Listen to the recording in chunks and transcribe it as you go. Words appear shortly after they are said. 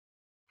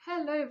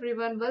Hello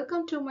everyone,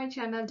 welcome to my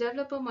channel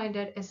Developer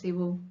Minded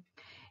SEO.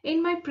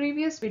 In my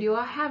previous video,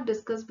 I have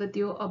discussed with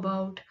you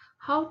about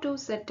how to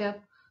set up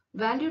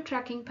value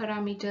tracking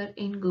parameter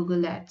in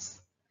Google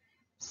Ads.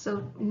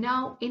 So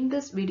now in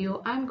this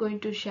video, I'm going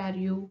to share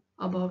you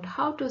about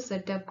how to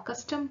set up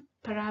custom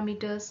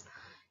parameters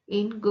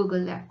in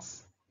Google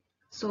Ads.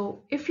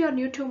 So if you're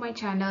new to my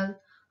channel,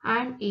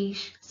 I'm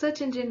Ish,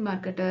 search engine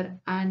marketer,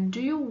 and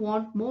do you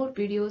want more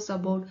videos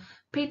about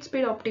page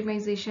speed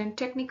optimization,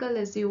 technical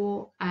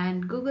SEO,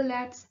 and Google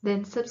Ads?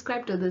 Then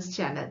subscribe to this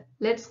channel.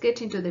 Let's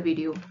get into the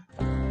video.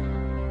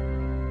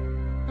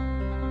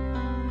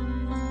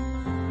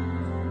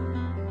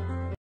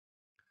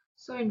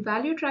 So in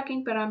value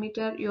tracking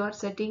parameter, you are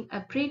setting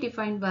a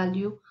predefined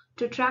value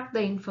to track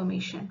the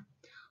information.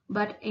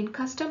 But in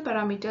custom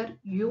parameter,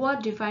 you are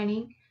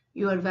defining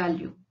your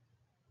value.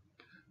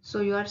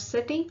 So you are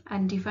setting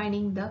and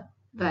defining the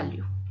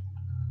value.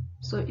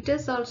 So it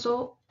is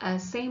also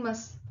same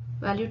as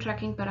value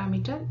tracking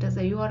parameter. It is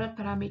a URL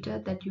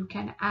parameter that you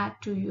can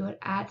add to your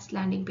ads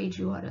landing page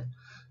URL.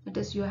 That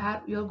is,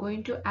 you're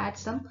going to add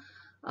some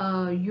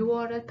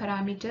URL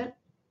parameter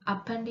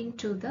appending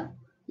to the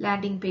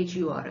landing page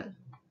URL.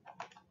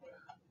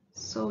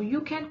 So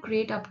you can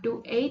create up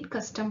to 8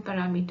 custom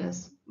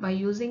parameters. By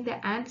using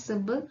the and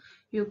symbol,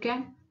 you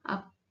can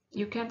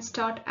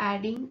start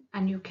adding,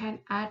 and you can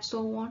add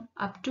so on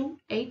up to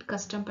 8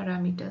 custom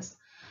parameters.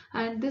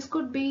 And this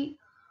could be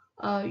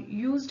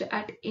used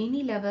at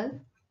any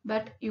level,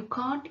 but you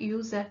can't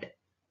use at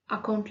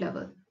account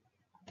level.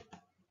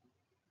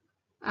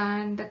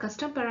 And the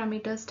custom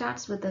parameter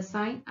starts with a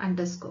sign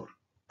underscore.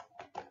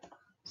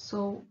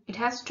 So it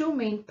has two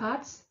main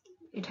parts.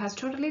 It has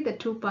totally the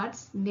two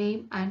parts,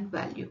 name and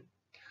value.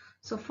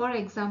 So for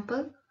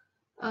example,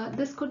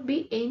 this could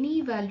be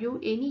any value,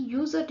 any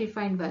user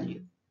defined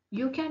value.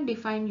 You can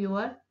define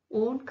your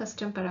own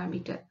custom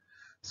parameter.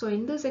 So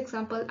in this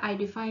example, I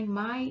define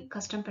my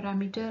custom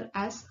parameter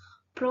as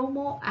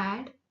promo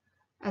ad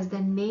as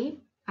the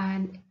name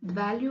and the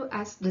value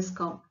as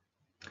discount.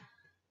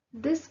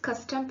 This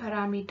custom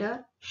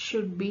parameter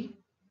should be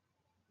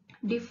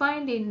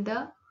defined in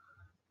the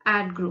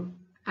ad group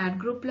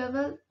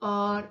level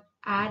or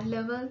ad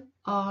level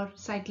or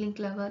site link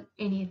level,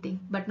 anything,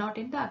 but not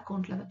in the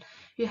account level.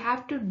 You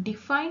have to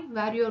define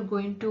where you are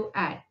going to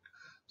add.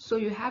 So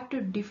you have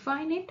to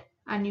define it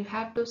and you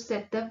have to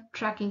set the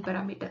tracking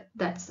parameter.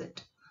 That's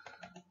it.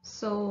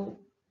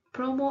 So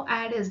promo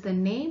ad is the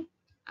name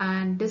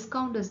and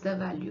discount is the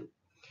value.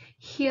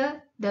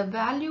 Here the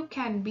value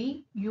can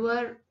be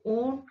your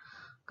own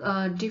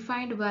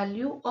defined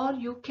value, or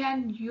you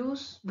can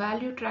use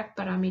value track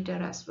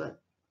parameter as well.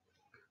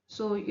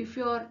 So if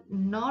you are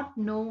not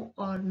know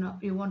or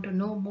not, you want to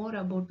know more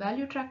about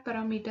value track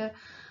parameter,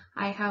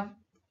 I have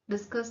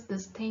discussed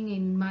this thing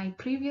in my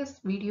previous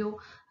video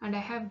and I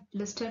have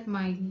listed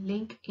my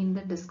link in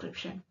the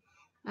description.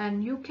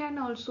 And you can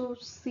also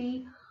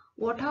see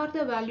what are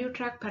the value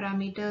track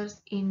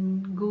parameters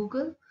in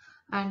Google,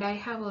 and I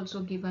have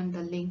also given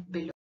the link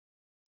below.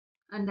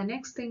 And the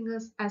next thing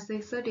is, as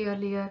I said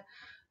earlier,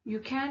 you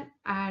can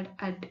add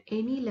at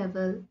any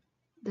level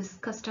this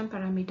custom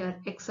parameter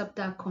except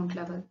the account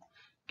level.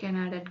 You can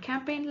add at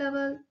campaign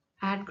level,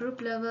 ad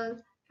group level,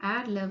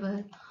 ad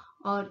level,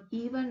 or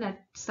even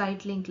at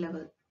site link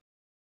level.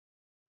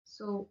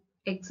 So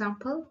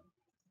example,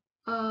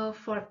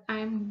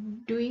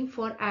 I'm doing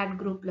for ad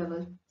group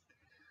level.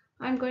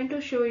 I'm going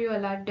to show you a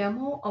live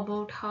demo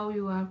about how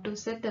you have to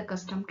set the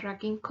custom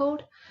tracking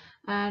code.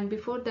 And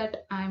before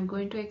that, I'm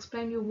going to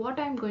explain you what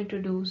I'm going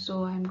to do.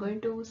 So I'm going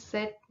to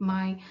set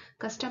my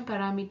custom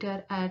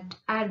parameter at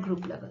ad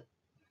group level.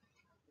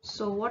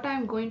 So what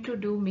I'm going to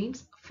do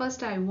means,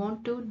 first I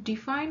want to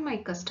define my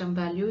custom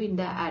value in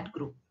the ad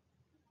group.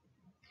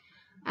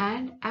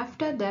 And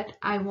after that,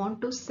 I want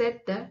to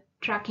set the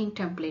tracking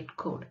template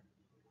code.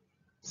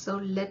 So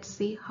let's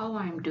see how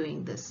I'm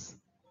doing this.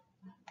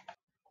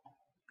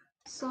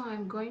 So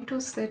I'm going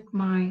to set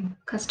my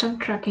custom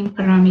tracking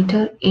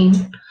parameter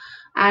in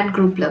ad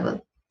group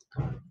level.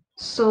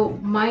 So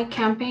my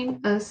campaign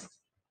is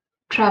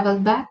travel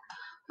bag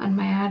and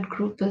my ad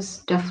group is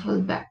duffel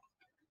bag.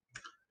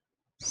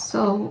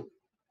 So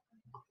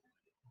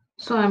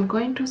I'm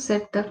going to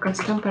set the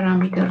custom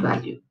parameter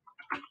value.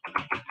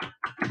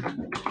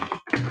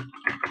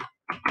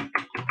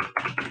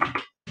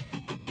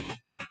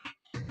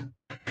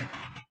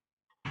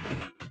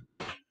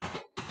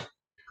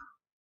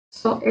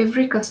 So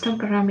every custom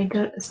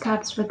parameter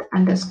starts with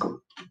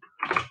underscore.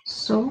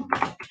 So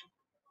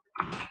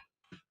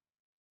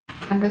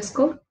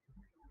underscore,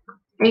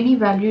 any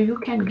value you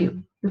can give.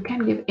 You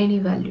can give any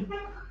value.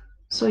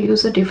 So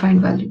user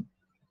defined value.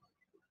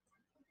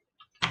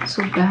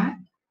 So bag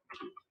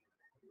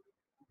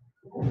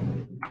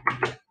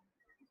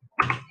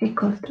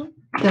equal to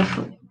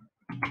duffel.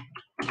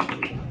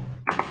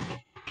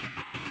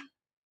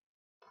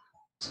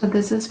 So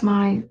this is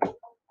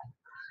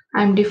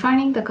I'm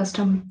defining the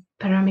custom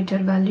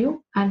parameter value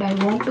and I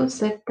want to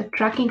set the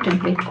tracking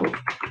template code.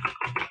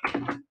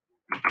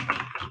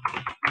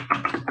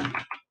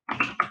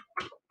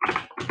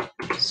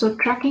 So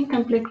tracking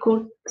template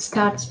code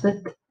starts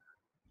with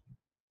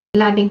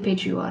landing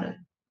page URL.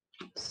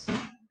 So,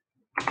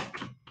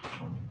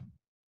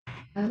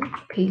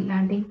 LP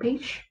landing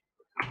page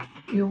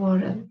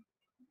URL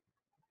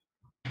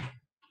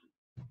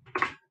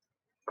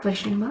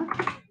question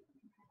mark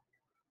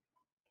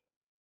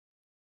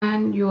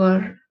and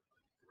your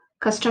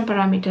custom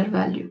parameter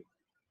value,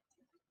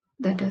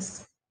 that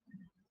is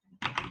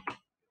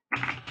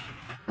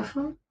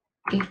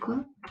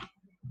equal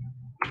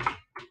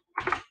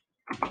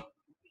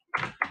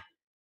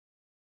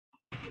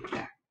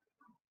that.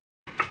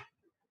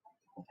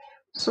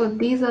 So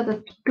these are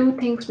the two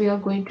things we are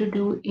going to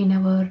do in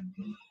our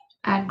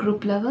ad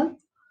group level.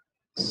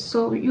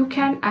 So you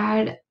can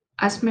add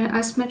as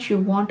much you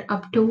want,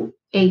 up to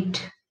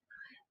 8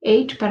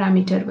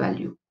 parameter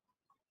value.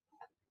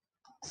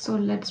 So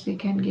we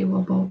can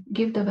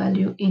give the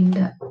value in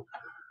the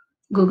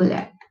Google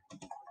Ad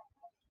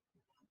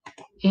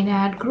in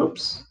ad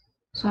groups.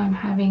 So I'm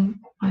having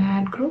my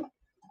ad group.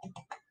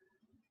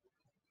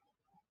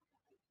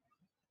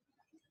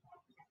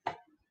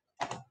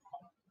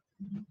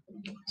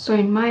 So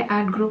in my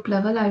ad group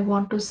level, I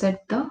want to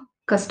set the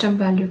custom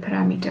value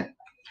parameter.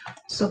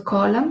 So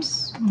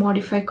columns,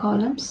 modify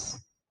columns.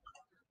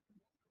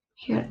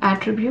 Here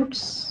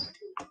attributes,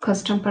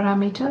 custom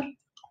parameter,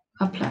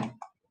 apply.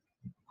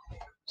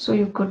 So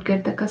you could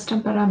get the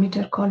custom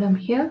parameter column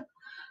here,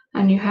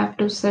 and you have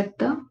to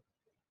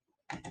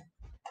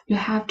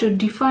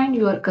define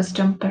your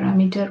custom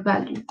parameter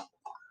value.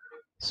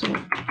 So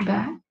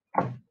back,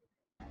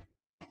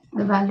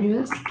 the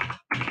value is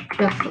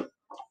duffel.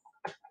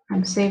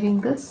 I'm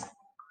saving this,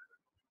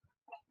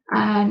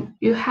 and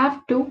you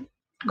have to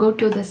go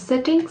to the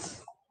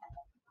settings.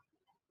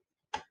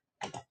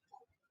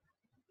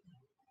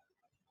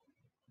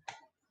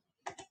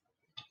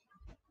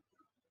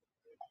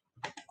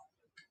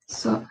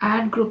 So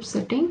ad group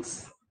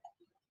settings,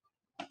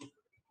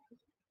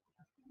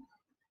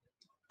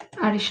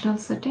 additional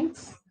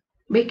settings.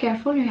 Be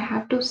careful, you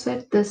have to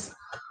set this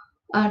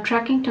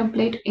tracking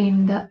template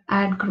in the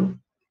ad group.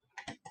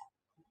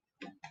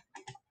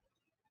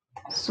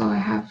 So I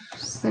have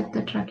set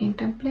the tracking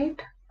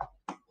template.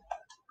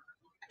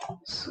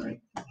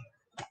 Sorry.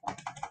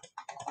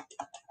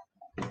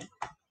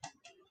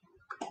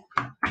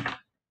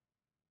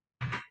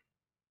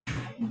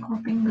 I'm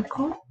copying the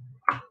code.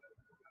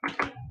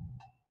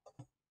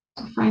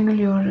 So final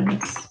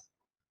URL is.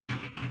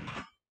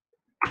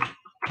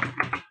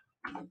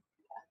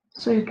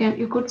 So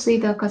you could see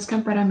the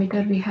custom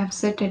parameter we have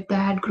set at the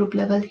ad group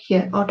level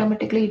here.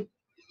 Automatically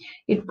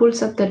it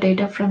pulls up the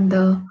data from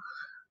the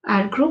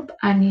ad group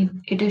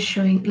and it is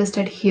showing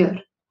listed here.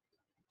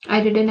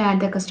 I didn't add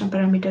the custom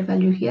parameter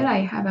value here. I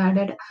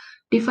have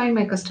defined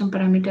my custom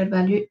parameter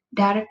value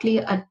directly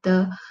at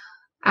the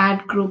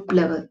ad group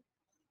level,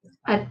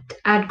 at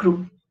ad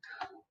group.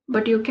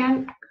 But you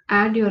can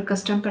add your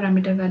custom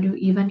parameter value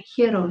even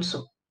here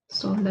also.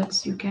 So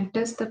you can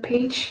test the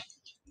page.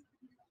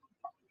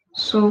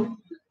 So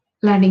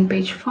landing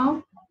page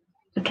form,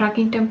 the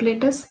tracking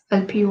template is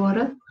LP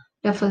URL,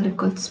 duffel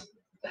equals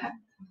back.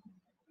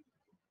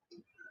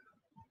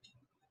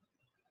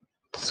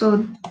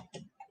 So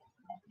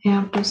you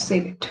have to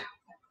save it.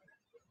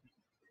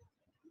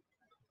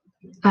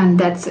 And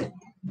that's it.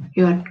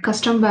 Your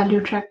custom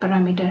value track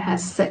parameter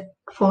has set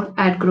for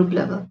ad group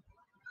level.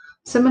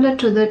 Similar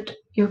to that,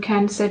 you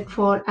can set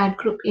for ad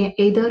group,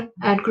 either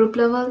ad group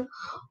level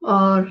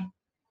or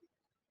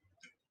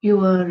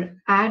your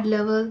ad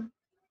level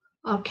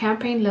or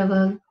campaign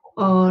level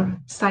or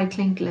site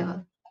link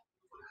level.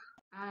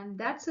 And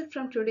that's it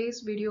from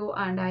today's video,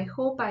 and I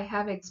hope I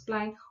have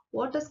explained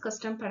what is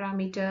custom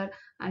parameter,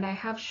 and I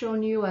have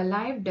shown you a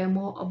live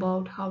demo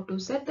about how to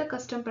set the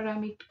custom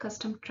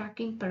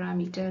tracking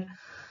parameter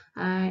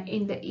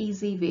in the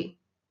easy way.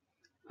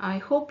 I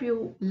hope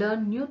you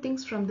learn new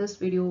things from this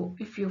video.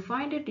 If you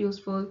find it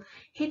useful,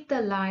 hit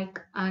the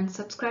like and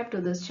subscribe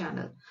to this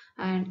channel.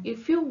 And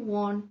if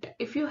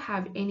you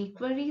have any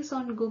queries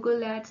on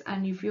Google Ads,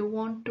 and if you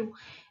want to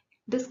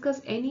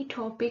discuss any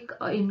topic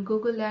in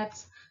Google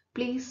Ads,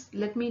 please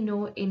let me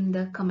know in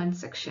the comment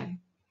section.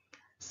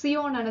 See you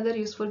on another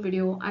useful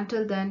video.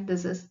 Until then,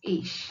 this is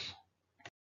Ish.